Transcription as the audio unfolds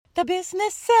The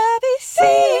Business Savvy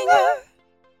Singer.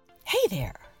 Hey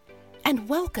there, and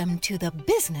welcome to the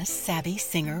Business Savvy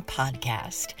Singer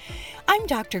podcast. I'm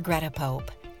Dr. Greta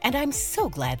Pope, and I'm so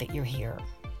glad that you're here.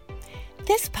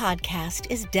 This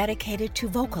podcast is dedicated to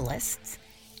vocalists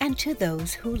and to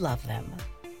those who love them.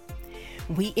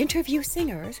 We interview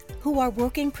singers who are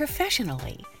working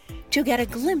professionally to get a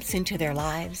glimpse into their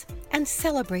lives and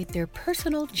celebrate their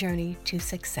personal journey to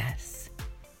success.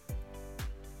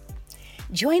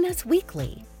 Join us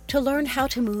weekly to learn how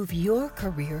to move your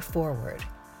career forward.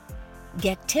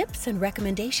 Get tips and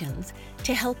recommendations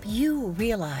to help you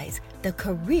realize the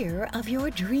career of your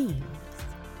dreams.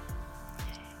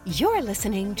 You're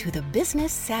listening to the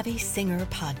Business Savvy Singer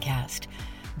podcast,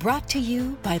 brought to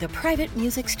you by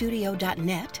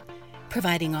theprivatemusicstudio.net,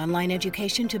 providing online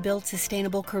education to build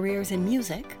sustainable careers in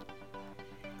music.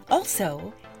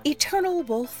 Also, Eternal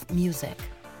Wolf Music,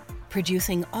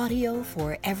 producing audio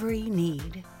for every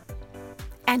need.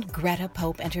 And Greta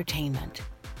Pope Entertainment,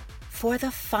 for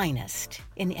the finest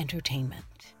in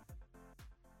entertainment.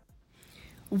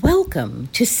 Welcome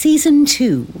to Season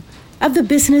 2 of the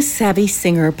Business Savvy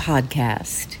Singer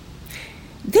podcast.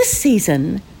 This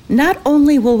season, not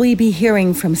only will we be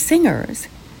hearing from singers,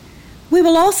 we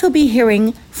will also be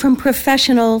hearing from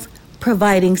professionals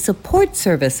providing support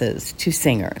services to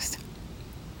singers.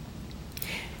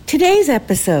 Today's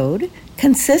episode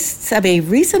consists of a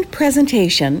recent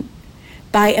presentation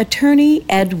by attorney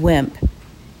Ed Wimp.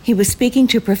 He was speaking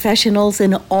to professionals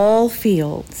in all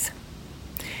fields.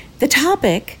 The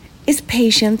topic is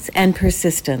patience and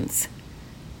persistence.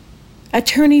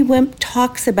 Attorney Wimp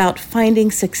talks about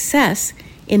finding success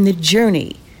in the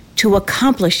journey to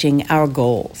accomplishing our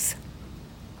goals.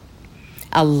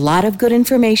 A lot of good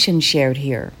information shared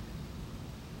here.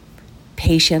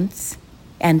 Patience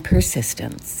and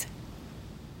persistence.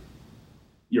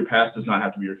 Your past does not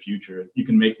have to be your future. You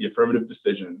can make the affirmative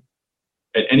decision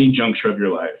at any juncture of your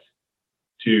life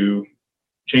to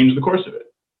change the course of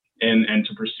it and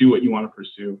to pursue what you want to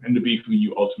pursue and to be who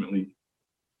you ultimately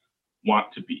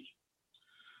want to be.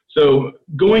 So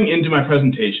going into my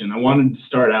presentation, I wanted to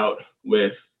start out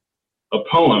with a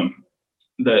poem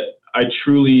that I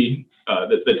truly,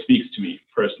 that speaks to me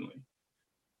personally.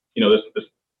 You know, this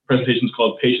presentation is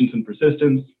called Patience and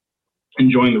Persistence,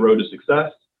 Enjoying the Road to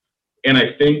Success. And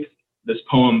I think this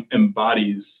poem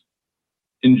embodies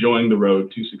enjoying the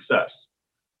road to success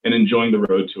and enjoying the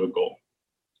road to a goal.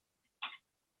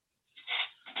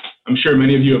 I'm sure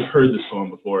many of you have heard this poem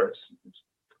before. It's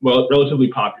relatively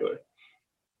popular,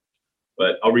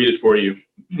 but I'll read it for you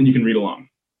and you can read along.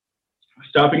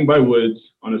 Stopping by Woods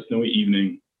on a Snowy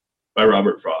Evening by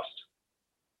Robert Frost.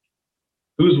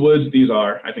 Whose woods these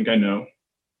are, I think I know.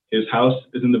 His house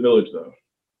is in the village, though.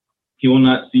 He will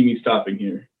not see me stopping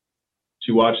here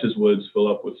to watch his woods fill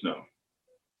up with snow.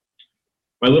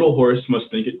 My little horse must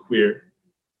think it queer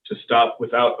to stop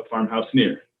without a farmhouse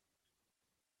near.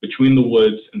 Between the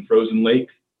woods and frozen lake,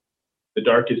 the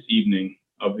darkest evening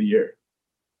of the year.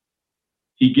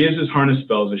 He gives his harness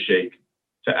bells a shake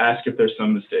to ask if there's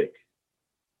some mistake.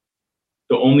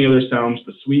 The only other sound's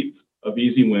the sweep of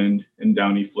easy wind and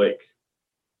downy flake.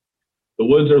 The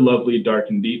woods are lovely, dark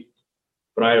and deep,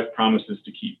 but I have promises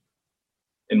to keep,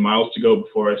 and miles to go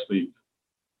before I sleep,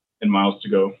 and miles to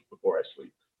go before I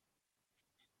sleep.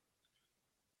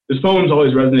 This poem's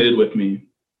always resonated with me,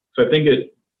 so I think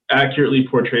it accurately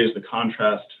portrays the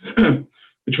contrast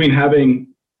between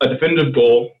having a definitive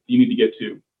goal you need to get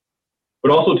to,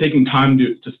 but also taking time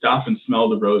to stop and smell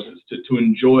the roses, to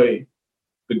enjoy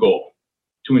the goal,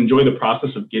 to enjoy the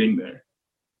process of getting there.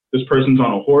 This person's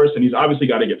on a horse, and he's obviously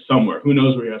got to get somewhere. Who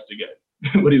knows where he has to get?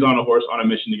 But he's on a horse on a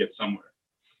mission to get somewhere.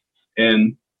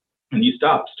 And he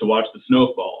stops to watch the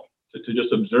snow fall, to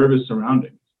just observe his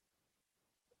surroundings.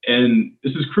 And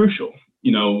this is crucial.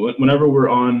 You know, whenever we're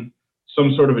on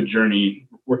some sort of a journey,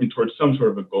 working towards some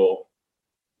sort of a goal,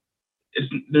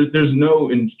 there's no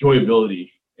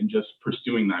enjoyability in just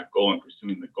pursuing that goal and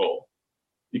pursuing the goal.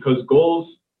 Because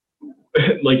goals,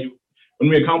 like when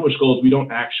we accomplish goals, we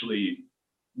don't actually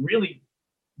really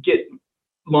get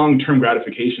long-term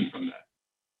gratification from that.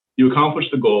 You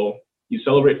accomplish the goal, you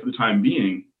celebrate for the time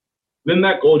being, then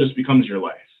that goal just becomes your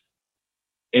life.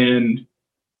 And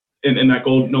that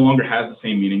goal no longer has the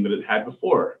same meaning that it had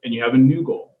before, and you have a new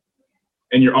goal,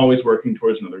 and you're always working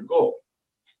towards another goal.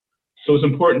 So it's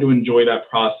important to enjoy that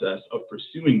process of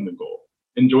pursuing the goal,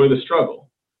 enjoy the struggle.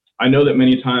 I know that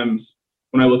many times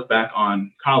when I look back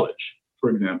on college, for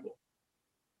example,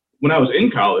 when I was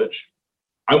in college,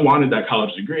 I wanted that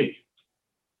college degree.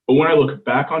 But when I look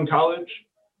back on college,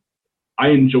 I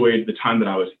enjoyed the time that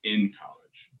I was in college.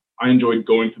 I enjoyed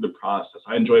going through the process.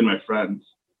 I enjoyed my friends.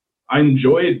 I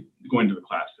enjoyed going to the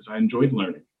classes. I enjoyed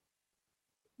learning.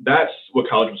 That's what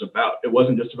college was about. It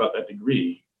wasn't just about that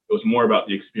degree. It was more about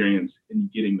the experience in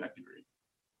getting that degree.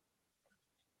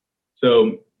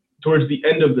 So towards the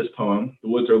end of this poem, the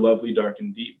woods are lovely, dark,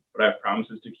 and deep, but I have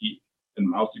promises to keep, and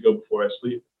miles to go before I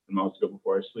sleep, and miles to go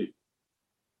before I sleep.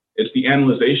 It's the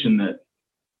analyzation that,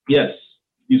 yes,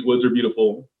 these woods are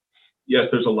beautiful. Yes,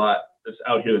 there's a lot that's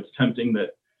out here that's tempting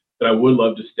that I would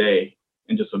love to stay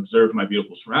and just observe my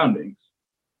beautiful surroundings.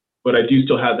 But I do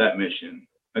still have that mission.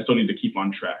 I still need to keep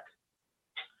on track.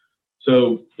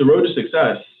 So the road to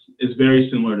success is very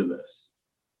similar to this.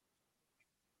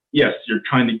 Yes, you're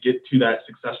trying to get to that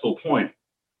successful point,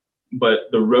 but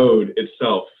the road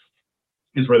itself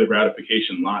is where the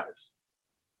gratification lies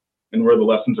and where the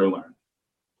lessons are learned.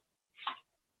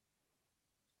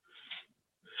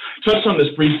 I touched on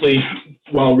this briefly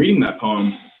while reading that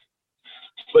poem,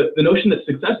 but the notion that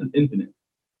success is infinite.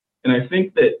 And I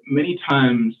think that many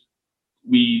times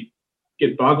we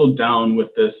get boggled down with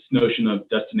this notion of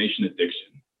destination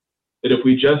addiction, that if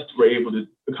we just were able to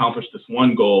accomplish this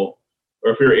one goal,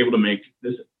 or if we were able to make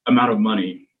this amount of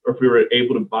money, or if we were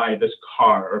able to buy this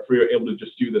car, or if we were able to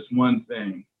just do this one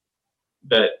thing,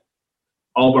 that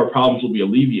all of our problems will be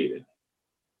alleviated.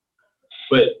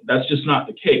 But that's just not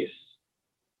the case.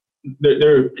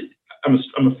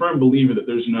 I'm a firm believer that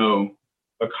there's no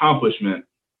accomplishment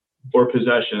or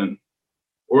possession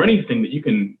or anything that you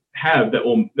can have that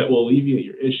will alleviate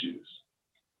your issues.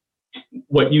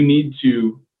 What you need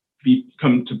to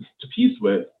come to peace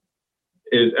with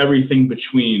is everything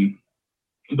between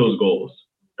those goals,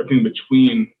 everything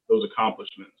between those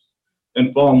accomplishments,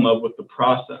 and fall in love with the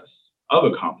process of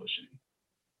accomplishing.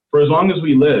 For as long as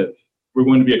we live, we're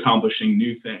going to be accomplishing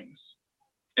new things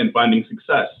and finding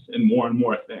success in more and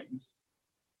more things.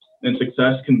 And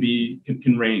success can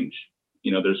range.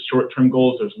 You know, there's short-term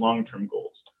goals, there's long-term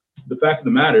goals. The fact of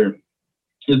the matter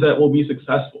is that we'll be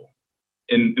successful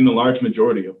in the large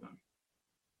majority of them.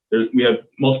 We have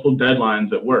multiple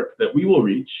deadlines at work that we will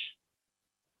reach,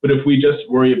 but if we just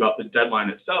worry about the deadline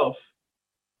itself,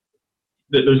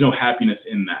 there's no happiness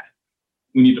in that.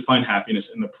 We need to find happiness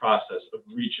in the process of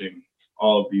reaching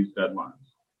all of these deadlines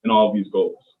and all of these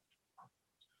goals.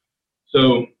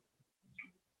 So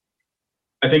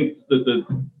I think that the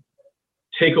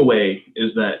takeaway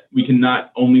is that we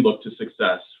cannot only look to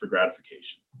success for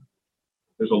gratification.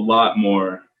 There's a lot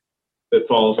more that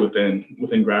falls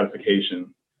within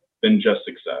gratification than just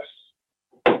success.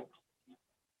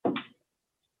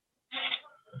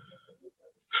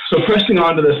 So pressing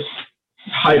on to this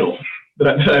title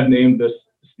that I've named this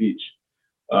speech,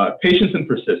 patience and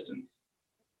persistence.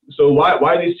 So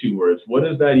why these two words? What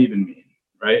does that even mean,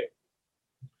 right?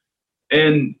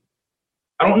 And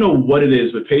I don't know what it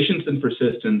is, but patience and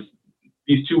persistence,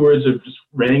 these two words are just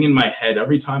rang in my head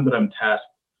every time that I'm tasked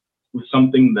with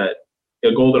something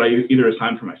a goal that I either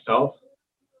assign for myself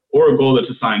or a goal that's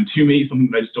assigned to me, something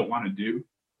that I just don't want to do.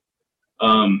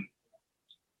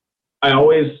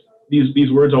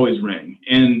 These words always ring.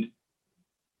 And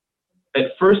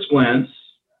at first glance,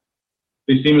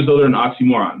 they seem as though they're an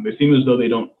oxymoron. They seem as though they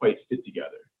don't quite fit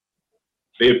together.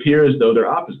 They appear as though they're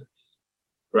opposites,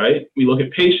 right? We look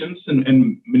at patience,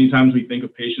 and many times we think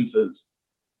of patience as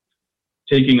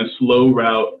taking a slow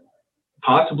route,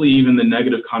 possibly even the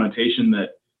negative connotation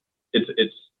that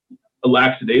it's a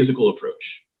lackadaisical approach.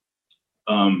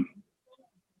 And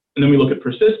then we look at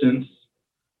persistence,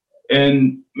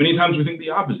 and many times we think the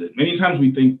opposite. Many times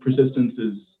we think persistence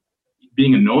is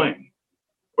being annoying,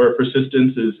 or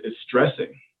persistence is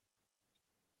stressing.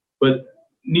 But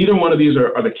neither one of these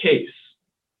are the case.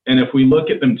 And if we look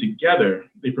at them together,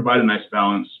 they provide a nice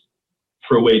balance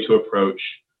for a way to approach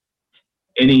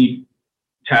any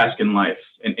task in life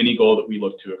and any goal that we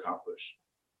look to accomplish.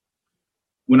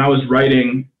 When I was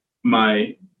writing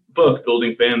my book,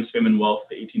 Building Fame and Wealth,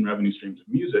 the 18 Revenue Streams of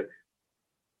Music,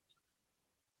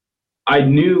 I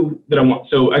knew that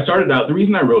so I started out, the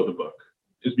reason I wrote the book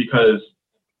is because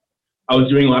I was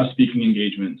doing a lot of speaking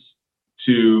engagements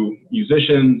to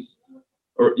musicians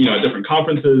or, at different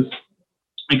conferences,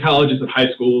 in colleges and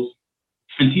high schools,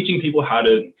 and teaching people how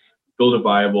to build a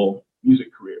viable music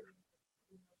career.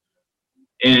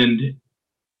 And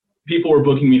people were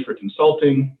booking me for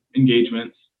consulting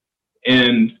engagements,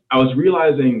 and I was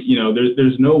realizing,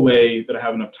 there's no way that I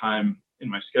have enough time in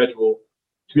my schedule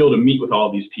to be able to meet with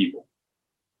all these people.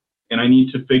 And I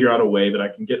need to figure out a way that I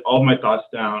can get all of my thoughts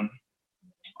down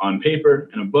on paper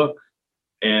in a book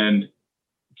and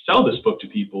sell this book to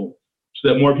people so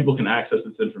that more people can access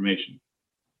this information.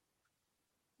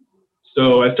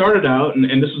 So I started out,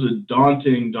 and this was a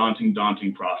daunting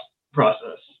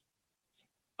process.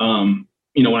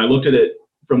 When I looked at it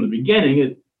from the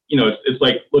beginning, it's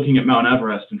like looking at Mount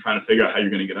Everest and trying to figure out how you're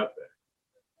going to get up there.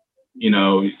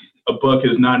 A book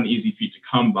is not an easy feat to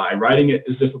come by. Writing it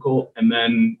is difficult, and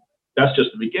then that's just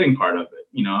the beginning part of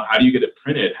it. How do you get it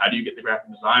printed? How do you get the graphic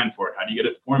design for it? How do you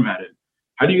get it formatted?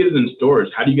 How do you get it in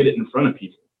stores? How do you get it in front of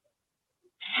people?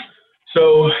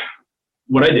 So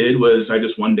what I did was I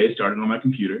just one day started on my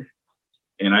computer,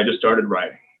 and I just started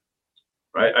writing,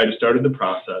 right? I just started the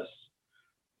process,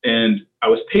 and I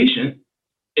was patient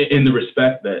in the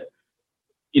respect that,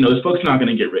 this book's not going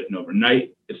to get written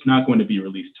overnight. It's not going to be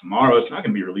released tomorrow. It's not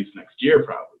going to be released next year,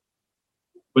 probably.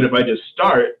 But if I just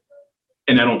start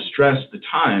and I don't stress the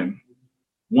time,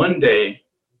 one day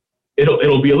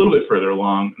it'll be a little bit further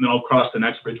along, and then I'll cross the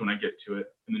next bridge when I get to it,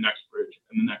 and the next bridge,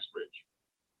 and the next bridge.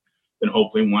 Then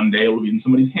hopefully one day it will be in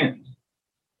somebody's hands.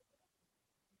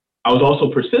 I was also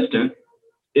persistent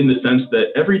in the sense that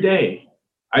every day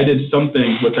I did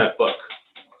something with that book.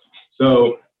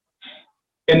 So,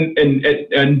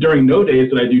 and during no days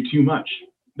did I do too much.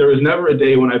 There was never a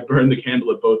day when I burned the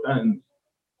candle at both ends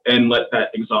and let that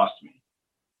exhaust me.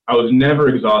 I was never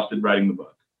exhausted writing the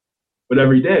book. But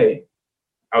every day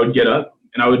I would get up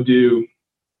and I would do,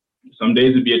 some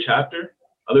days it'd be a chapter,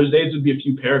 other days it'd be a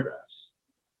few paragraphs.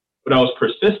 But I was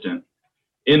persistent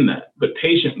in that, but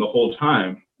patient the whole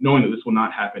time, knowing that this will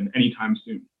not happen anytime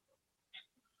soon.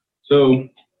 So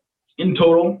in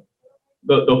total,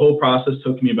 the whole process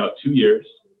took me about 2 years.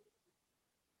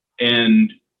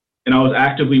 And I was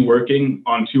actively working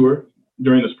on tour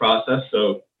during this process.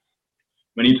 So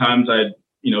many times I'd,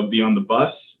 be on the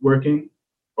bus working,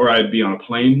 or I'd be on a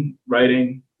plane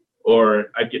writing,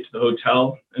 or I'd get to the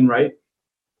hotel and write.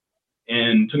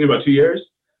 And it took me about 2 years,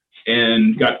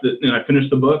 and I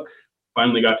finished the book,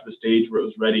 finally got to the stage where it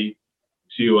was ready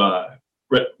to,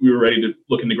 we were ready to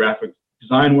look into graphic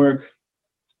design work,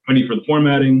 ready for the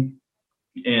formatting.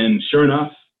 And sure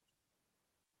enough,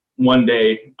 one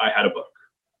day I had a book.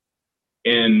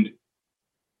 And,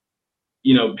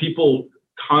 people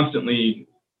constantly,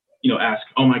 ask,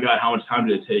 oh my God, how much time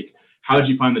did it take? How did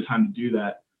you find the time to do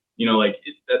that?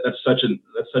 That's such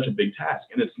a big task.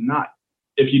 And it's not.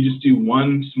 If you just do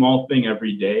one small thing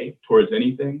every day towards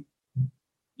anything,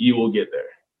 you will get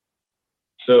there.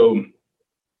 So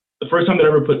the first time that I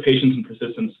ever put patience and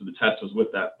persistence to the test was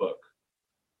with that book.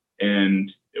 And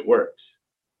it worked.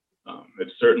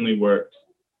 It certainly worked.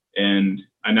 And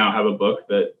I now have a book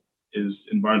that is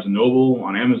in Barnes & Noble,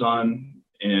 on Amazon,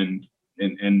 and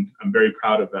I'm very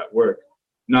proud of that work.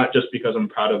 Not just because I'm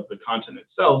proud of the content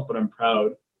itself, but I'm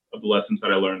proud of the lessons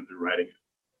that I learned through writing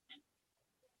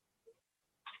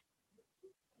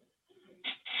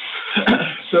it.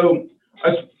 So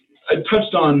I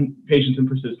touched on patience and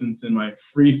persistence in my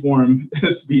free form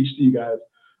speech to you guys,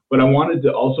 but I wanted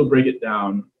to also break it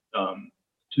down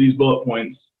to these bullet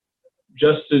points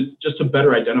just to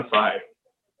better identify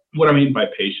what I mean by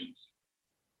patience.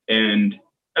 And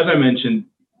as I mentioned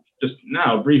just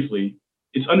now briefly,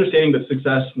 it's understanding that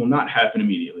success will not happen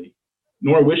immediately,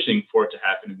 nor wishing for it to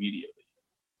happen immediately.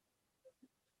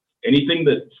 Anything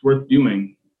that's worth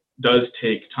doing does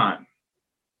take time.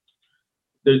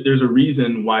 There's a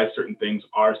reason why certain things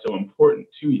are so important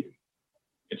to you.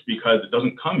 It's because it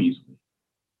doesn't come easily.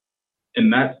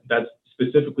 And that's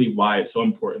specifically why it's so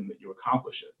important that you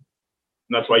accomplish it.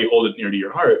 And that's why you hold it near to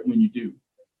your heart when you do.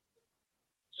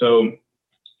 So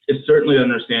it's certainly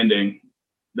understanding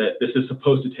that this is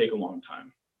supposed to take a long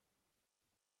time.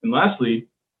 And lastly,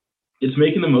 it's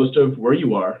making the most of where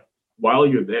you are while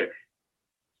you're there.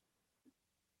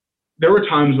 There were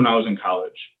times when I was in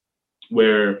college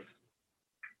where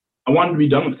I wanted to be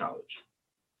done with college.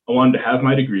 I wanted to have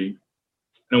my degree,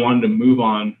 and I wanted to move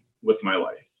on with my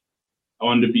life. I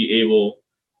wanted to be able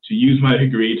to use my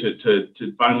degree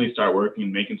to finally start working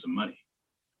and making some money.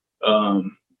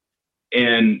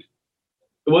 And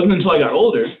it wasn't until I got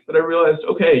older that I realized,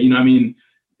 okay,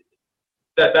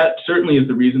 that certainly is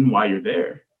the reason why you're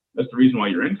there. That's the reason why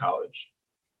you're in college.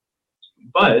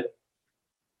 But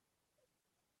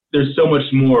there's so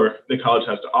much more that college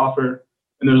has to offer,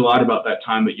 and there's a lot about that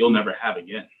time that you'll never have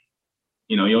again.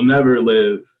 You'll never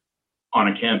live on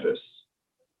a campus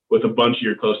with a bunch of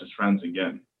your closest friends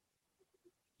again.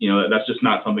 That's just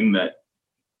not something that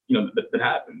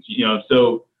happens.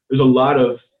 So there's a lot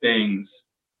of things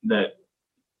that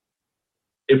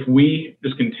if we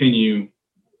just continue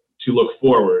to look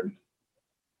forward,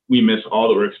 we miss all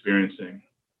that we're experiencing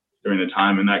during the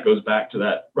time. And that goes back to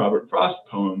that Robert Frost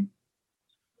poem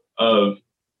of,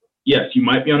 yes, you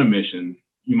might be on a mission,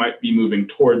 you might be moving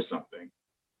towards something,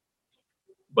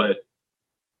 but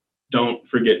don't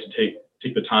forget to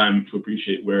take the time to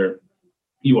appreciate where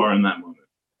you are in that moment.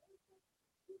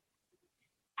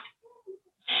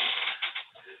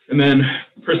 And then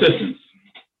persistence,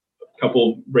 a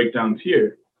couple breakdowns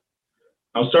here.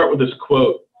 I'll start with this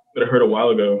quote that I heard a while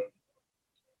ago.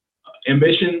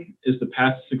 Ambition is the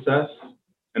path to success,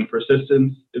 and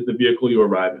persistence is the vehicle you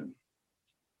arrive in.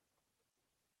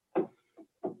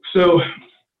 So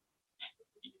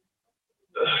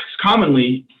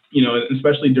commonly,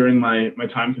 especially during my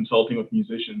time consulting with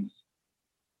musicians,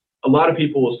 a lot of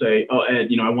people will say, "Oh, Ed,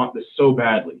 I want this so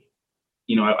badly.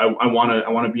 I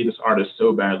want to be this artist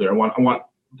so badly. I want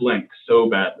blank so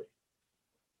badly."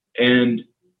 And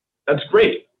that's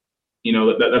great.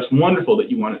 That's wonderful that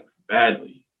you want it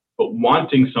badly. But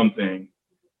wanting something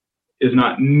is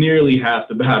not nearly half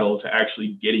the battle to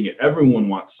actually getting it. Everyone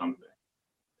wants something.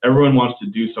 Everyone wants to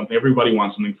do something. Everybody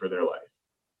wants something for their life.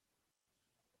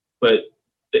 But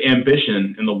the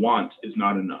ambition and the want is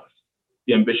not enough.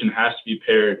 The ambition has to be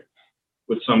paired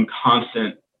with some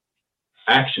constant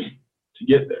action to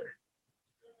get there.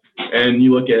 And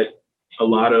you look at a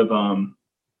lot of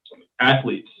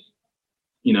athletes,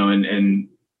 and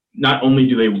not only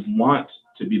do they want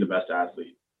to be the best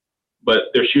athlete,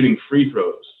 but they're shooting free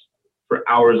throws for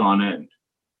hours on end,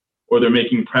 or they're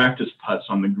making practice putts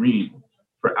on the green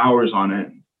for hours on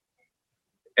end.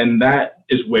 And that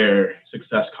is where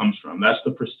success comes from. That's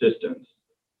the persistence.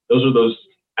 Those are those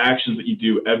actions that you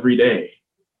do every day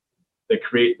that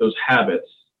create those habits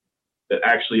that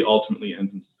actually ultimately end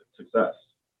in success.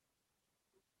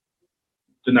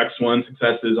 The next one,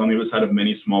 success is on the other side of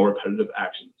many small repetitive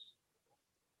actions,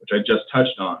 which I just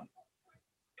touched on.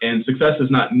 And success is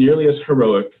not nearly as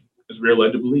heroic as we're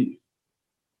led to believe.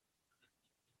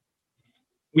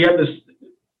 We have this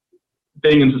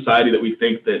thing in society that we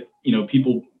think that,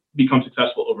 people become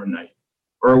successful overnight,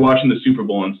 or watching the Super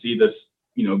Bowl and see this,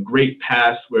 great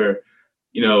pass where,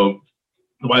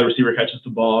 the wide receiver catches the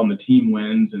ball and the team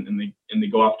wins and they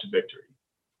go off to victory.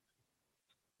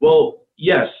 Well,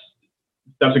 yes,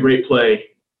 that's a great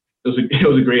play. It was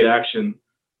a great action,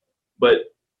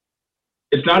 but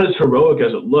it's not as heroic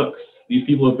as it looks. These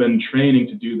people have been training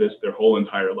to do this their whole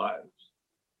entire lives.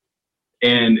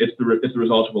 And it's the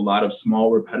result of a lot of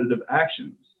small repetitive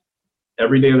actions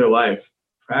every day of their life,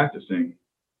 practicing,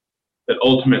 that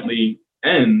ultimately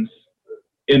ends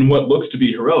in what looks to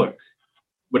be heroic.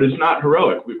 But it's not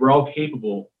heroic. We're all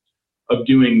capable of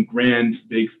doing grand,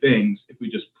 big things if we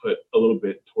just put a little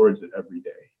bit towards it every day.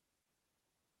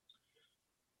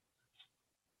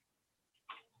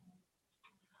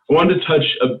 I wanted to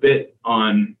touch a bit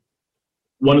on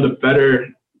one of the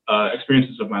better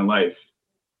experiences of my life,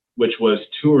 which was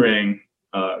touring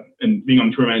and being on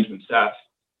the tour management staff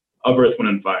of Earth,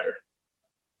 Wind & Fire.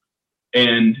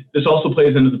 And this also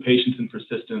plays into the patience and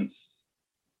persistence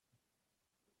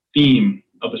theme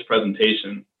of this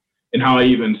presentation and how I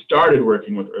even started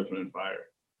working with Earth, Wind & Fire.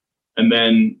 And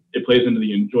then it plays into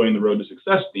the enjoying the road to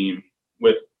success theme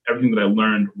with everything that I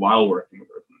learned while working with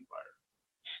Earth, Wind & Fire.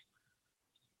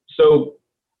 So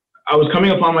I was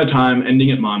coming up on my time ending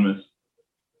at Monmouth,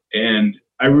 and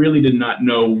I really did not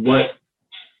know what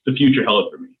the future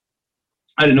held for me.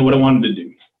 I didn't know what I wanted to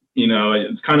do.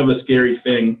 It's kind of a scary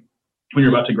thing when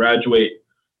you're about to graduate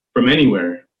from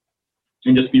anywhere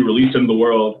and just be released into the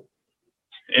world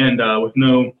and with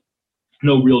no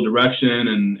real direction.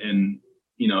 And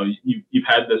you've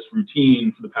had this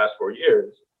routine for the past 4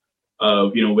 years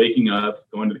of, waking up,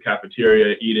 going to the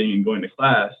cafeteria, eating and going to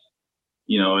class,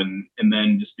 and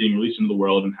then just being released into the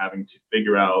world and having to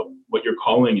figure out what your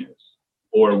calling is,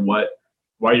 or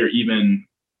why you're even,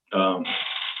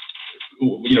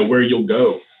 where you'll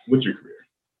go with your career.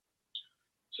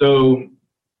 So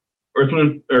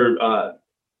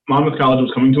Monmouth College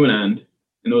was coming to an end,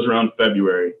 and it was around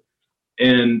February.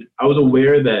 And I was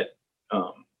aware that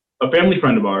a family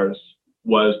friend of ours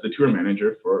was the tour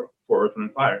manager for Earth,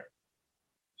 Wind & Fire.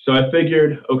 So I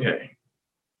figured, okay,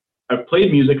 I've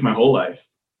played music my whole life,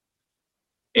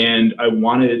 and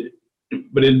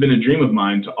but it had been a dream of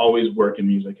mine to always work in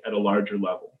music at a larger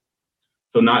level.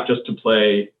 So not just to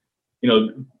play,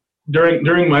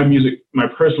 during my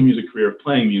personal music career of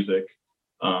playing music,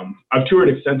 I've toured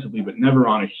extensively, but never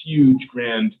on a huge,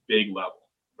 grand, big level,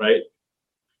 right?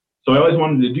 So I always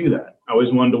wanted to do that. I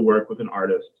always wanted to work with an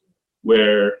artist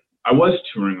where I was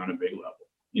touring on a big level,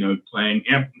 playing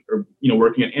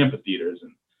working at amphitheaters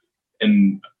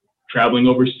and traveling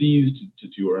overseas to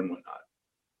tour and whatnot.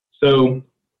 So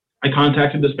I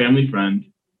contacted this family friend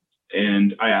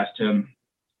and I asked him,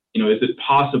 is it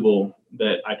possible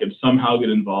that I could somehow get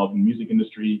involved in the music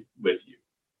industry with you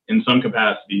in some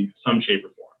capacity, some shape or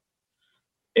form?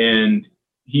 And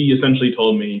he essentially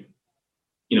told me,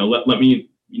 let me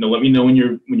know when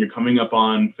you're coming up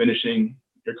on finishing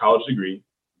your college degree,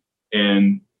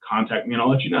 and contact me and I'll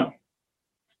let you know.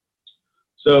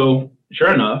 So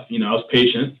sure enough, I was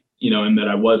patient, in that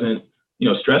I wasn't,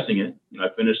 stressing it. I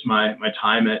finished my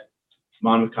time at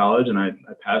Monmouth College, and I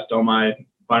passed all my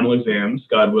final exams,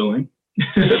 God willing.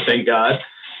 Thank God.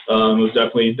 It was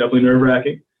definitely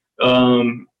nerve-wracking.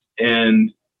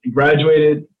 And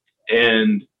graduated,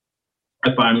 and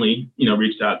I finally,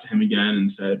 reached out to him again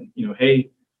and said, hey,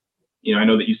 I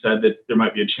know that you said that there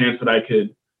might be a chance that I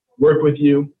could work with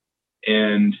you,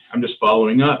 and I'm just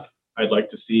following up. I'd like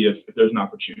to see if there's an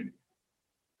opportunity.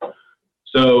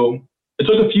 So it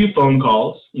took a few phone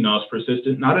calls. I was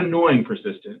persistent, not annoying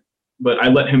persistent, but I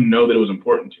let him know that it was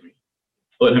important to me.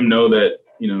 I let him know that,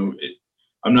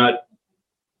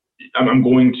 I'm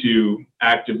going to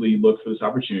actively look for this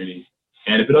opportunity.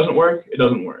 And if it doesn't work, it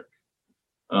doesn't work.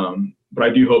 But I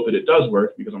do hope that it does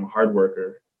work, because I'm a hard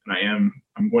worker, and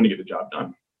I'm going to get the job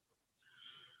done.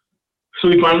 So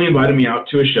he finally invited me out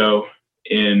to a show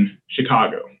in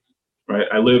Chicago, right?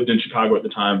 I lived in Chicago at the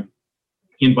time.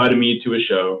 He invited me to a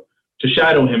show to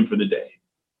shadow him for the day.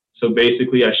 So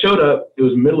basically I showed up, it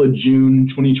was middle of June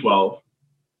 2012,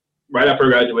 right after I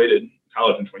graduated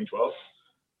college in 2012,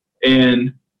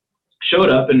 and showed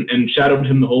up and shadowed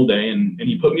him the whole day, and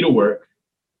he put me to work.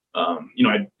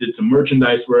 I did some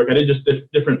merchandise work. I did just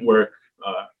different work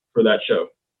for that show.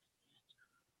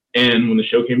 And when the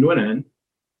show came to an end,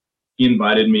 he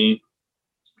invited me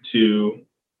to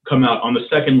come out on the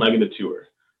second leg of the tour.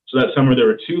 So that summer, there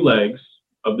were two legs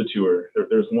of the tour.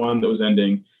 There's one that was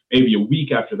ending maybe a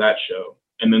week after that show.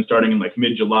 And then starting in like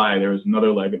mid-July, there was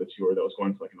another leg of the tour that was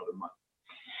going for like another month.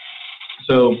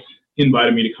 So he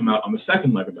invited me to come out on the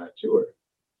second leg of that tour,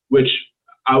 which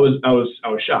I was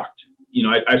shocked.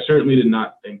 I certainly did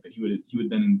not think that he would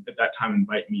then at that time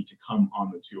invite me to come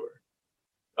on the tour.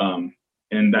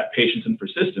 And that patience and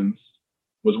persistence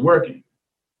was working.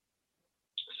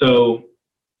 So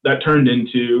that turned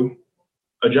into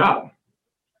a job.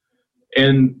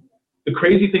 And the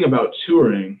crazy thing about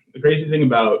touring, the crazy thing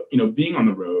about, being on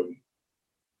the road,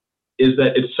 is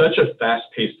that it's such a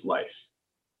fast-paced life.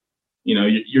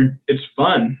 It's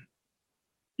fun.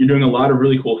 You're doing a lot of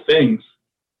really cool things,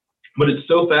 but it's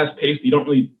so fast-paced, you don't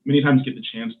really many times get the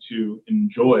chance to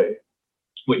enjoy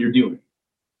what you're doing.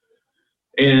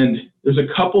 And there's a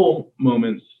couple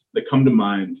moments that come to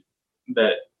mind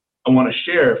that I want to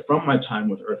share from my time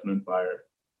with Earth, Wind & Fire,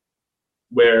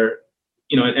 where,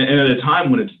 and at a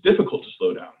time when it's difficult to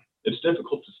slow down, it's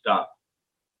difficult to stop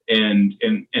and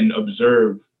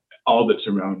observe all that's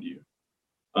around you.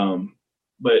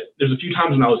 But there's a few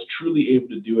times when I was truly able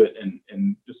to do it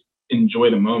and just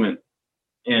enjoy the moment.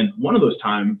 And one of those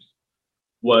times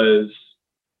was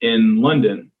in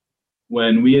London,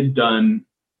 when we had done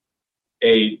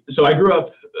so I grew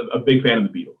up a big fan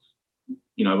of the Beatles.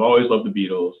 I've always loved the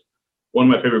Beatles, one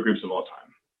of my favorite groups of all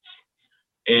time.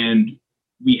 And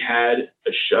we had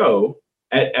a show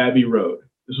at Abbey Road.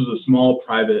 This was a small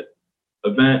private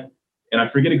event, and I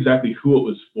forget exactly who it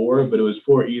was for, but it was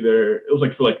for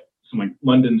some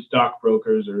London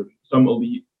stockbrokers or some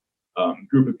elite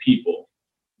group of people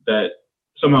that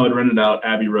somehow had rented out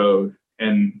Abbey Road,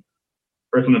 and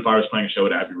Earth, Wind & Fire was playing a show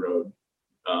at Abbey Road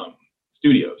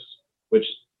Studios, which,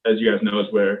 as you guys know,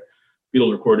 is where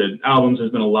Beatles recorded albums.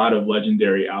 There's been a lot of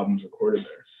legendary albums recorded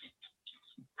there.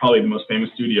 It's probably the most famous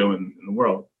studio in the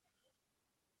world.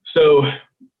 So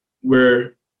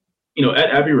we're, at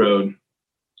Abbey Road,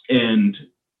 and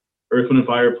Earth, Wind &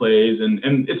 Fire plays, and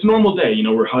it's a normal day.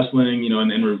 We're hustling,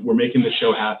 and we're making the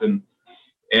show happen,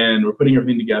 and we're putting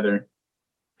everything together.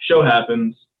 Show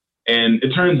happens, and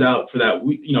it turns out for that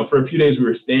week, for a few days we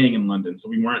were staying in London, so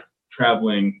we weren't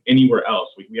traveling anywhere else.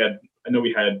 I know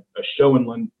we had a show in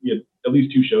London. We had at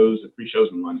least 2 shows, 3 shows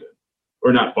in London,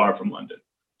 or not far from London.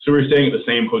 So we were staying at the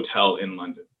same hotel in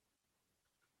London.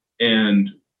 And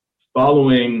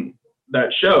following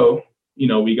that show,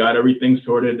 we got everything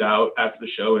sorted out after the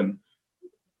show, and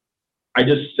I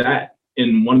just sat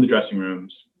in one of the dressing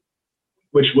rooms,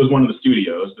 which was one of the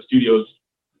studios. The studios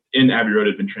in Abbey Road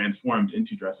had been transformed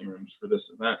into dressing rooms for this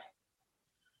event.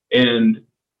 And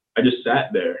I just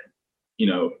sat there,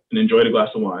 and enjoyed a glass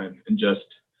of wine and just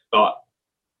thought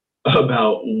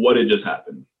about what had just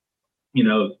happened.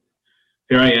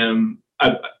 Here I am.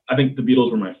 I think the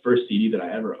Beatles were my first CD that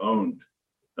I ever owned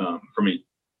for me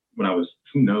when I was,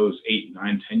 8,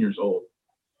 9, 10 years old.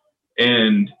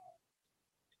 And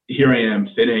here I am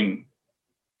sitting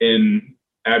in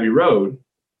Abbey Road,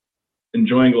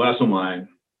 enjoying a glass of wine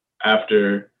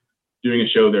after doing a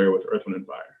show there with Earth, Wind &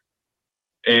 Fire.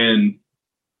 And,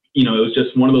 it was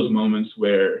just one of those moments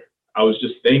where I was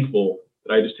just thankful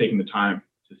that I had just taken the time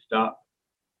to stop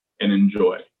and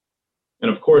enjoy. And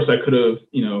of course I could have,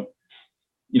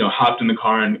 hopped in the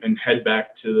car and head back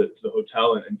to the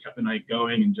hotel and kept the night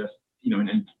going and just,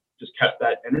 and just kept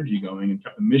that energy going and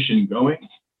kept the mission going.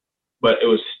 But it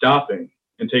was stopping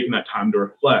and taking that time to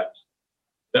reflect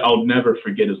that I'll never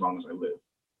forget as long as I live.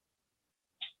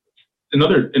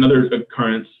 Another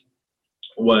occurrence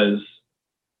was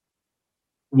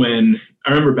when I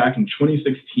remember back in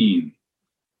 2016,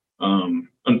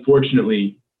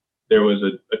 unfortunately, there was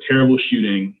a terrible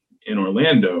shooting in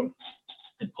Orlando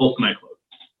at Pulse nightclub.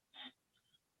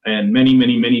 And many,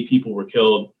 many, many people were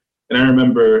killed. And I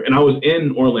remember, and I was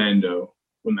in Orlando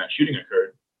when that shooting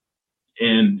occurred.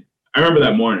 And I remember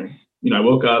that morning, I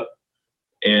woke up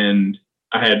and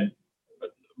I had a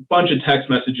bunch of text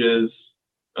messages,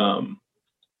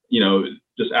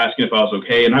 just asking if I was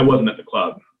okay. And I wasn't at the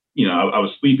club. I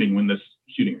was sleeping when this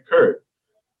shooting occurred.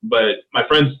 But my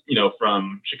friends,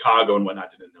 from Chicago and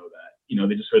whatnot didn't know that.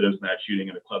 They just heard there was a mass shooting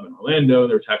at a club in Orlando.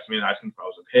 They were texting me and asking if I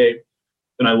was okay.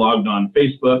 Then I logged on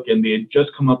Facebook, and they had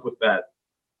just come up with that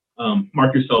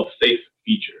mark yourself safe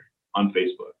feature on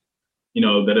Facebook.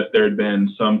 That if there had been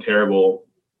some terrible,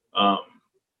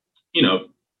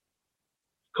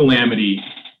 calamity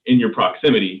in your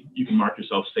proximity, you can mark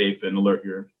yourself safe and alert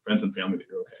your friends and family that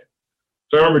you're okay.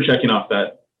 So I remember checking off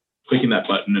that, clicking that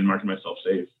button and marking myself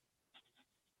safe.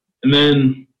 And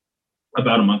then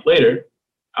about a month later,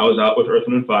 I was out with Earth,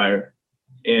 Wind & Fire,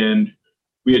 and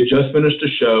we had just finished a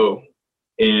show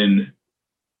in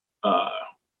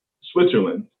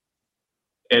Switzerland,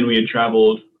 and we had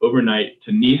traveled overnight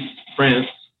to Nice, France,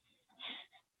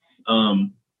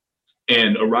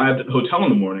 and arrived at the hotel in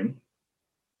the morning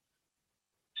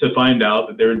to find out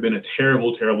that there had been a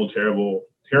terrible, terrible, terrible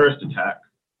terrorist attack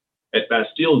at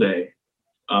Bastille Day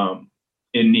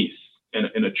in Nice,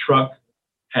 and a truck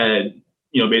had,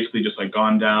 basically just like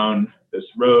gone down this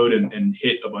road and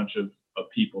hit a bunch of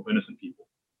people, innocent people.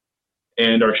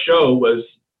 And our show was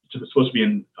supposed to be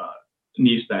in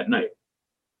Nice that night.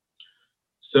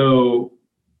 So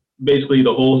basically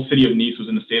the whole city of Nice was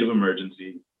in a state of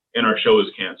emergency and our show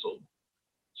was canceled.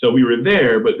 So we were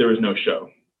there, but there was no show.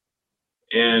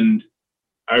 And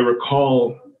I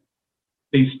recall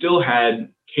they still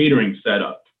had catering set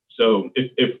up. So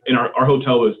if in our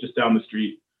hotel was just down the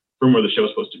street from where the show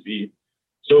was supposed to be.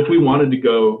 So if we wanted to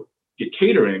go get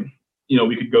catering,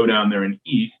 we could go down there and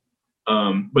eat,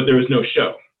 but there was no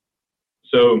show.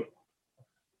 So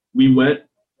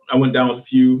I went down with a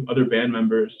few other band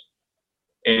members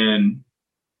and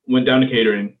went down to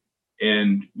catering,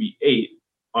 and we ate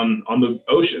on the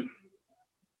ocean.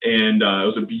 And it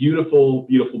was a beautiful,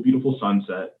 beautiful, beautiful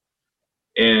sunset.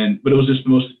 But it was just the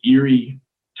most eerie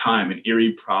time, an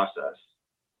eerie process,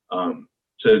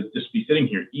 to just be sitting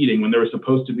here eating when there was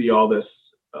supposed to be all this,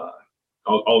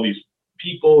 all these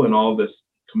people and all this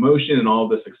commotion and all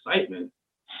this excitement.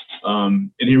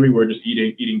 And here we were just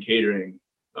eating catering,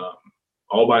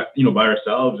 all by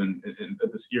ourselves, and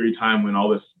at this eerie time when all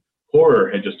this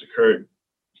horror had just occurred.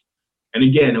 And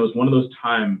again, it was one of those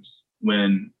times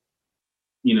when,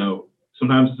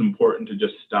 sometimes it's important to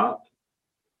just stop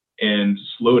and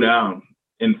slow down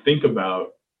and think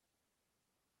about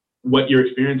what you're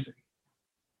experiencing.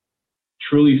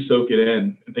 Truly soak it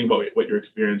in and think about what you're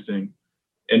experiencing,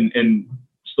 and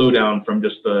slow down from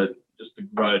just the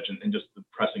grudge and just the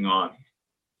pressing on.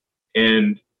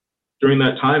 And during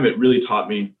that time, it really taught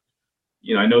me,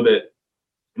 I know that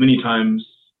many times,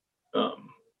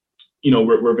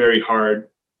 we're very hard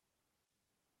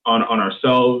on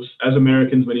ourselves as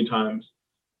Americans many times.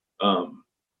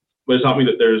 But it taught me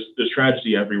that there's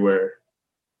tragedy everywhere,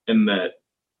 and that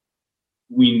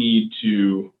we need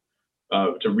to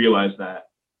realize that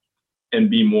and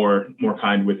be more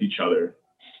kind with each other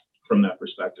from that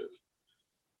perspective.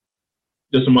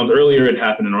 Just a month earlier, it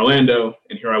happened in Orlando,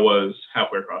 and here I was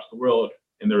halfway across the world,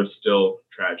 and there was still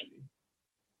tragedy.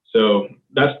 So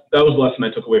that was the lesson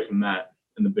I took away from that,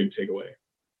 and the big takeaway.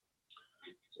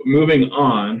 So moving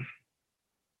on.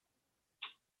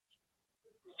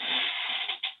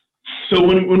 So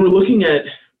when we're looking at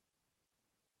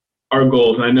our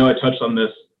goals, and I know I touched on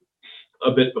this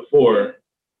a bit before,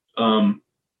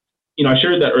 I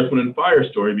shared that Earth, Wind & Fire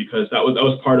story because that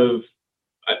was part of,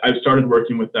 I started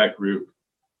working with that group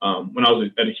when I was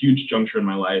at a huge juncture in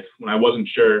my life, when I wasn't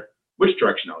sure which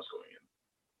direction I was going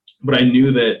in. But I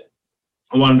knew that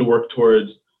I wanted to work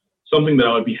towards something that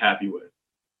I would be happy with.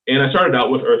 And I started out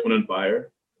with Earth, Wind &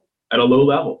 Fire at a low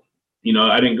level.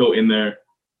 I didn't go in there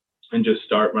and just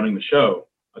start running the show.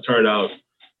 I started out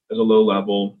as a low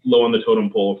level, low on the totem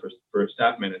pole for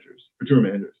staff managers, for tour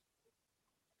managers.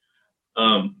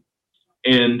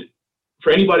 And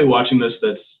for anybody watching this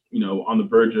that's, on the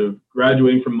verge of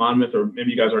graduating from Monmouth, or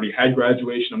maybe you guys already had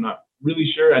graduation, I'm not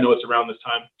really sure. I know it's around this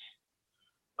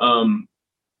time.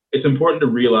 It's important to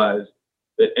realize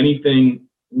that anything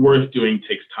worth doing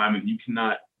takes time, and you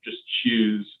cannot just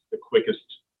choose the quickest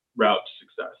route to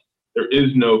success. There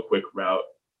is no quick route.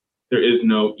 There is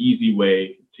no easy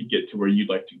way to get to where you'd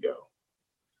like to go.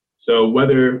 So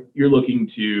whether you're looking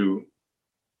to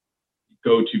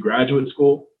go to graduate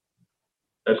school,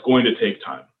 that's going to take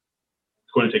time.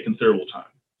 It's going to take considerable time.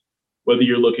 Whether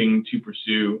you're looking to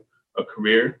pursue a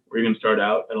career where you're going to start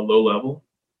out at a low level,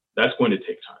 that's going to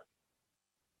take time.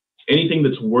 Anything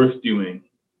that's worth doing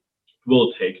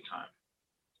will take time.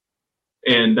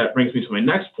 And that brings me to my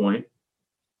next point,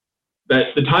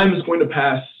 that the time is going to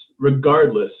pass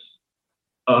regardless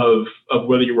of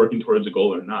whether you're working towards a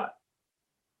goal or not.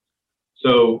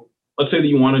 So let's say that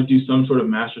you want to do some sort of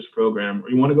master's program, or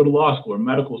you want to go to law school or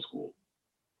medical school.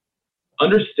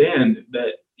 Understand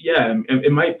that, yeah,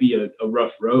 it might be a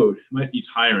rough road. It might be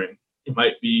tiring. It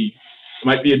might be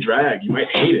a drag. You might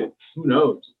hate it. Who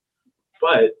knows?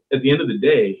 But at the end of the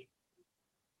day,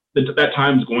 that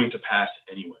time is going to pass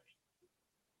anyway.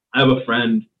 I have a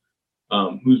friend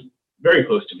who's very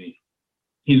close to me.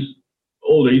 He's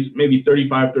older. He's maybe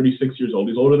 35, 36 years old.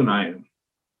 He's older than I am.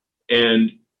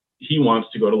 And he wants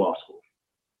to go to law school.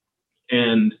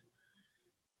 And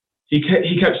he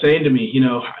kept saying to me,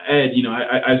 Ed,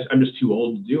 I'm just too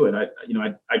old to do it. I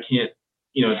can't,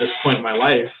 at this point in my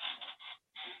life,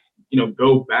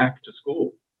 go back to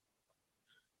school.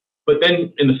 But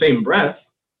then in the same breath,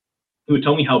 he would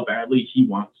tell me how badly he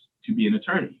wants to be an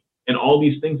attorney, and all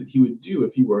these things that he would do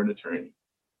if he were an attorney,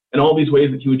 and all these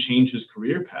ways that he would change his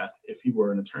career path if he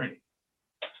were an attorney.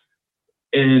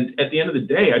 And at the end of the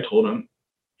day, I told him,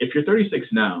 if you're 36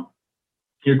 now,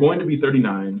 you're going to be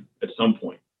 39 at some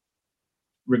point,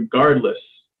 regardless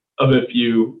of if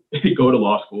you go to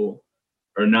law school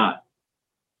or not.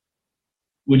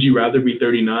 Would you rather be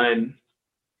 39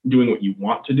 doing what you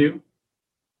want to do,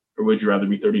 or would you rather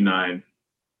be 39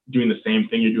 doing the same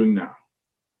thing you're doing now,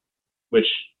 which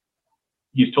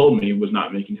he's told me was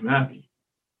not making him happy?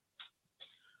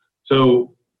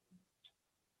 So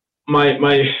my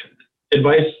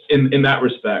advice in that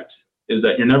respect is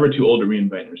that you're never too old to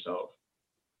reinvent yourself.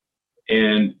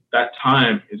 And that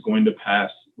time is going to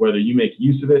pass whether you make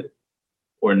use of it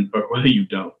or whether you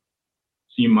don't.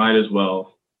 So you might as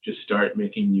well just start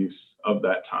making use of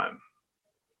that time.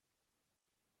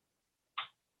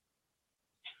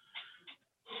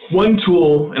 One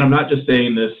tool, and I'm not just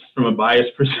saying this from a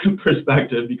biased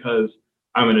perspective because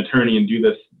I'm an attorney and do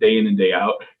this day in and day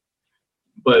out,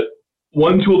 but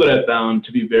one tool that I've found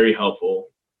to be very helpful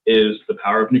is the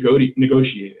power of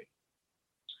negotiating.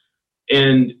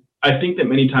 And I think that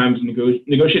many times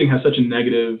negotiating has such a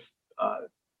negative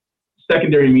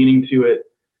secondary meaning to it.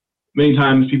 Many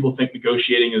times people think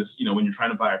negotiating is, when you're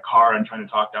trying to buy a car and trying to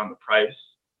talk down the price.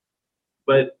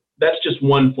 But that's just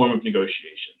one form of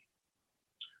negotiation.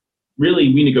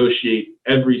 Really, we negotiate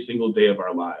every single day of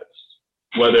our lives,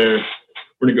 whether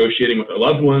we're negotiating with our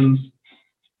loved ones,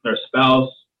 with our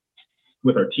spouse,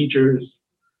 with our teachers,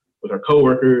 with our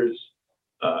coworkers.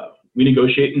 We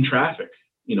negotiate in traffic.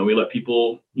 We let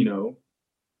people,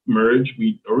 merge,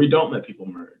 or we don't let people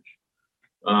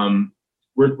merge.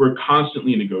 We're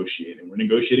constantly negotiating. We're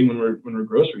negotiating when we're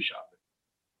grocery shopping.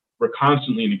 We're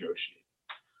constantly negotiating.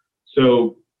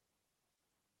 So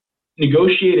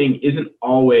negotiating isn't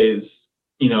always,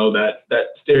 that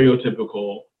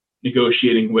stereotypical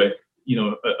negotiating with,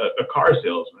 a car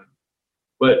salesman,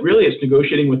 but really it's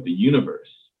negotiating with the universe.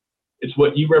 It's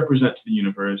what you represent to the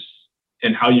universe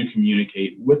and how you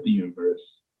communicate with the universe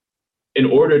in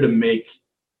order to make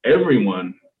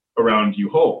everyone around you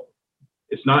whole.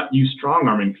 It's not you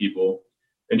strong-arming people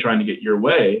and trying to get your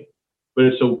way, but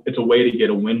it's a way to get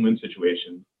a win-win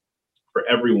situation for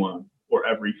everyone or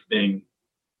everything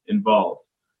involved.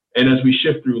 And as we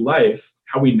shift through life,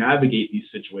 how we navigate these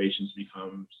situations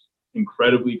becomes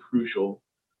incredibly crucial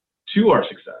to our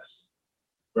success,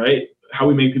 right? How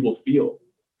we make people feel,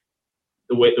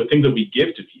 the things that we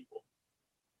give to people,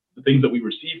 the things that we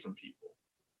receive from people.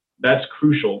 That's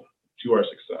crucial to our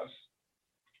success.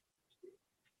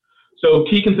 So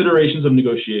key considerations of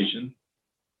negotiation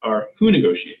are who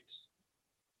negotiates.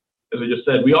 As I just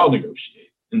said, we all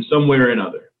negotiate in some way or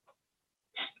another.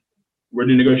 Where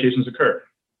do negotiations occur?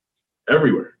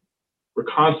 Everywhere. We're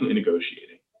constantly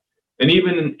negotiating. And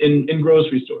even in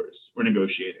grocery stores, we're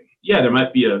negotiating. Yeah, there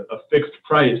might be a fixed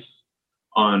price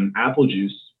on apple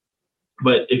juice,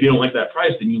 but if you don't like that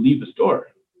price, then you leave the store.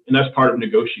 And that's part of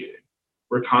negotiating.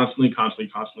 We're constantly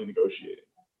negotiating.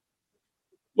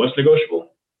 What's negotiable?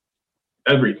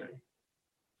 Everything.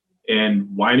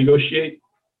 And why negotiate?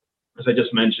 As I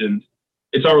just mentioned,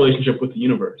 it's our relationship with the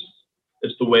universe.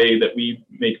 It's the way that we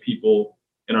make people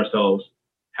and ourselves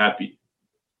happy.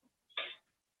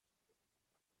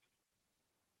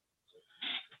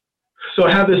 So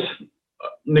I have this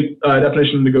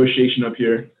definition of negotiation up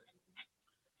here.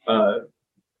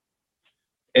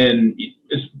 And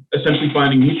it's essentially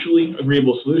finding mutually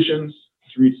agreeable solutions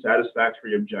to reach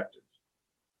satisfactory objectives.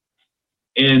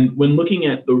 And when looking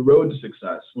at the road to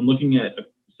success, when looking at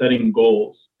setting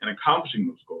goals and accomplishing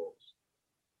those goals,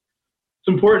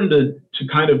 it's important to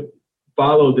kind of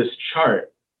follow this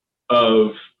chart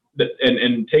of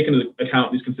and take into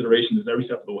account these considerations every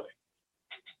step of the way.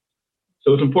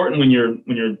 So it's important when you're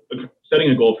setting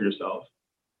a goal for yourself,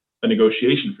 a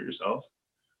negotiation for yourself,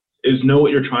 is know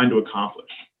what you're trying to accomplish.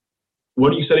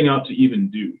 What are you setting out to even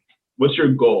do? What's your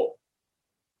goal?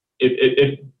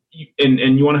 If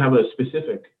you want to have a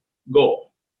specific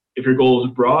goal. If your goal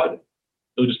is broad,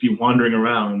 you'll just be wandering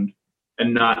around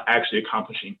and not actually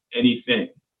accomplishing anything.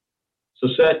 So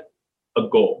set a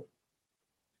goal.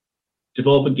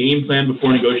 Develop a game plan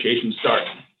before negotiations start.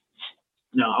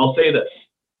 Now, I'll say this.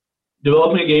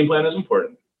 Developing a game plan is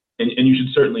important, and you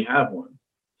should certainly have one.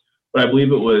 But I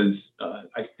believe it was,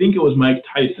 I think it was Mike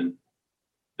Tyson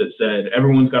that said,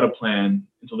 everyone's got a plan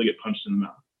until they get punched in the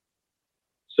mouth.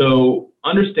 So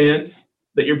understand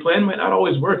that your plan might not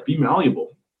always work. Be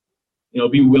malleable.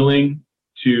 Be willing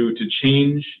to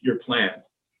change your plan,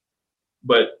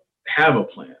 but have a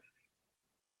plan.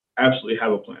 Absolutely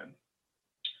have a plan.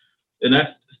 The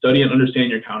next, study and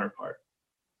understand your counterpart.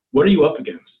 What are you up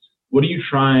against? What are you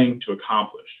trying to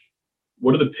accomplish?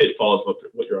 What are the pitfalls of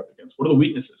what you're up against? What are the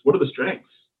weaknesses? What are the strengths?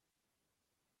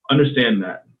 Understand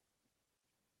that.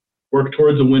 Work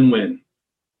towards a win-win.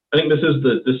 I think this is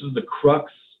the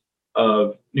crux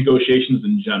of negotiations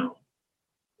in general.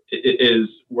 It is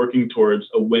working towards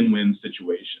a win-win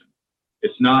situation.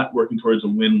 It's not working towards a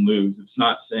win-lose. It's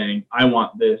not saying, I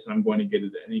want this and I'm going to get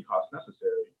it at any cost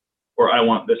necessary, or I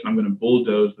want this and I'm going to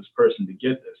bulldoze this person to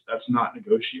get this. That's not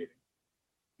negotiating.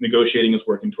 Negotiating is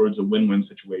working towards a win-win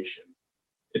situation.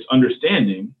 It's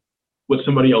understanding what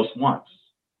somebody else wants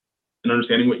and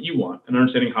understanding what you want and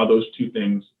understanding how those two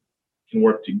things can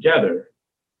work together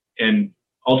and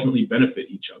ultimately benefit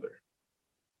each other.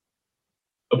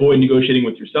 Avoid negotiating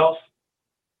with yourself.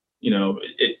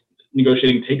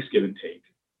 Negotiating takes give and take.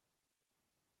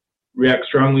 React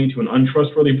strongly to an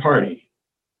untrustworthy party.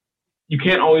 You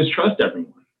can't always trust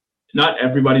everyone. Not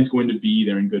everybody's going to be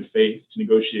there in good faith to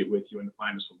negotiate with you and to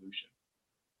find a solution.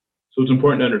 So it's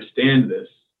important to understand this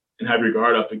and have your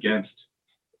guard up against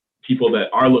people that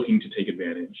are looking to take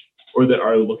advantage or that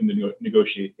are looking to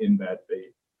negotiate in bad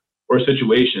faith, or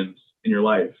situations in your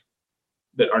life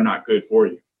that are not good for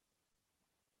you.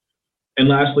 And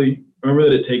lastly, remember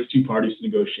that it takes two parties to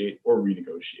negotiate or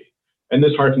renegotiate. And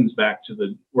this harkens back to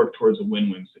the work towards a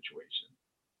win-win situation.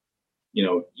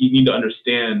 You need to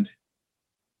understand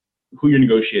who you're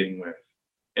negotiating with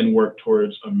and work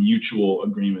towards a mutual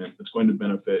agreement that's going to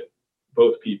benefit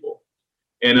both people.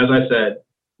 And as I said,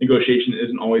 negotiation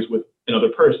isn't always with another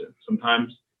person.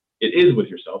 Sometimes it is with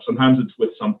yourself. Sometimes it's with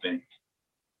something.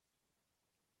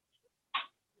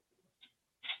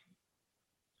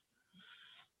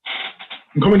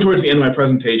 I'm coming towards the end of my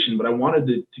presentation, but I wanted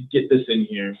to get this in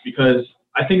here because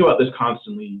I think about this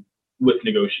constantly with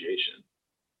negotiation.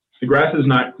 The grass is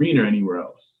not greener anywhere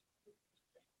else.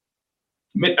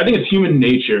 I think it's human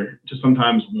nature to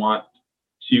sometimes want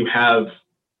to have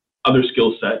other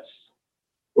skill sets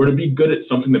or to be good at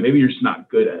something that maybe you're just not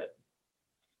good at.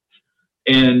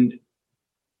 And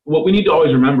what we need to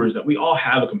always remember is that we all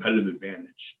have a competitive advantage.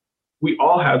 We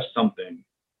all have something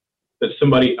that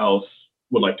somebody else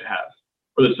would like to have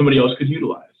or that somebody else could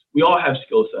utilize. We all have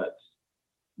skill sets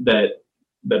that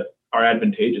are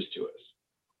advantageous to us.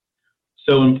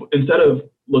 So instead of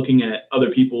looking at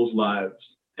other people's lives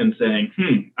and saying,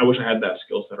 I wish I had that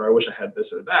skill set, or I wish I had this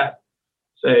or that,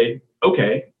 say,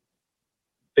 okay,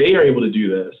 they are able to do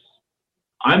this.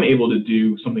 I'm able to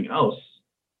do something else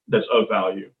that's of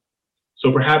value.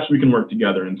 So perhaps we can work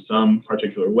together in some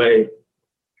particular way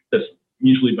that's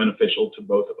mutually beneficial to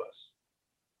both of us.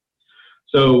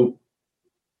 So,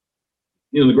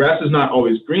 the grass is not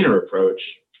always greener approach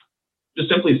just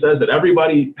simply says that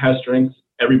everybody has strengths,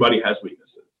 everybody has weaknesses.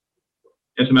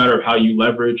 It's a matter of how you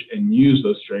leverage and use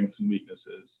those strengths and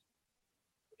weaknesses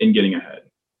in getting ahead.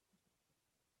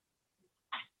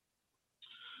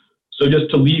 So just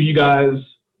to leave you guys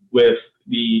with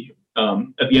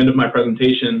at the end of my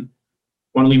presentation,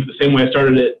 I want to leave it the same way I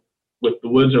started it, with the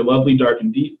woods are lovely, dark,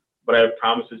 and deep, but I have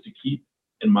promises to keep,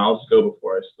 and miles to go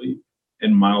before I sleep,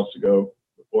 and miles to go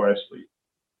before I sleep.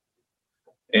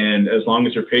 And as long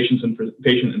as you're patient and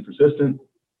persistent,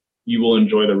 you will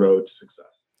enjoy the road to success.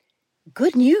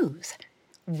 Good news!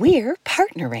 We're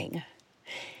partnering.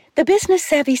 The Business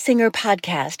Savvy Singer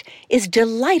podcast is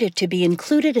delighted to be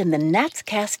included in the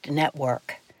NatsCast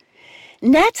network.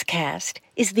 NatsCast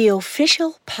is the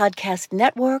official podcast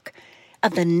network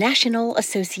of the National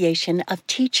Association of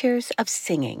Teachers of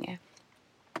Singing.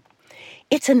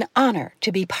 It's an honor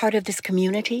to be part of this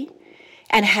community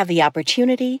and have the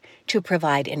opportunity to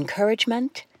provide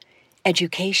encouragement,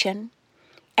 education,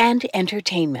 and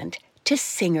entertainment to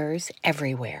singers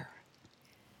everywhere.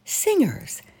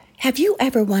 Singers, have you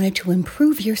ever wanted to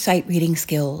improve your sight reading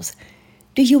skills?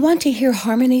 Do you want to hear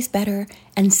harmonies better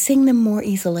and sing them more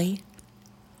easily?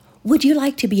 Would you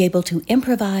like to be able to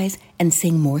improvise and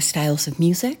sing more styles of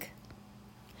music?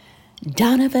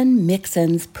 Donovan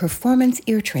Mixon's Performance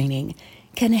Ear Training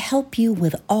can help you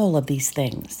with all of these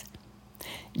things.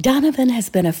 Donovan has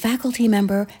been a faculty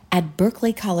member at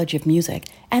Berklee College of Music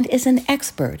and is an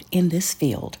expert in this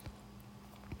field.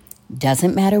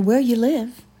 Doesn't matter where you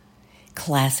live.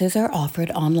 Classes are offered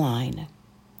online.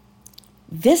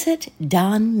 Visit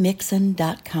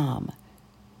donmixon.com.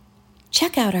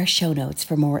 Check out our show notes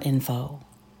for more info.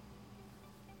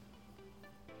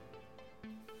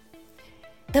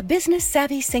 The Business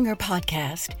Savvy Singer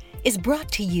podcast is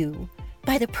brought to you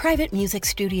by the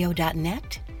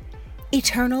privatemusicstudio.net,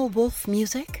 Eternal Wolf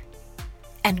Music,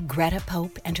 and Greta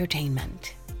Pope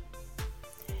Entertainment.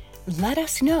 Let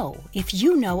us know if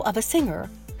you know of a singer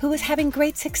who is having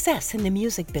great success in the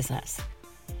music business.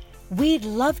 We'd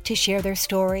love to share their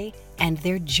story and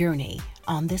their journey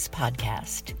on this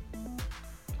podcast.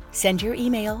 Send your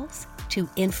emails to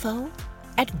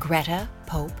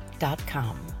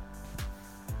info@gretapope.com.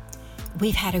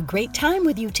 We've had a great time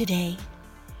with you today.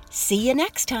 See you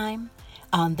next time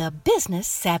on the Business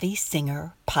Savvy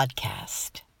Singer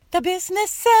podcast. The Business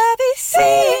Savvy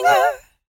Singer.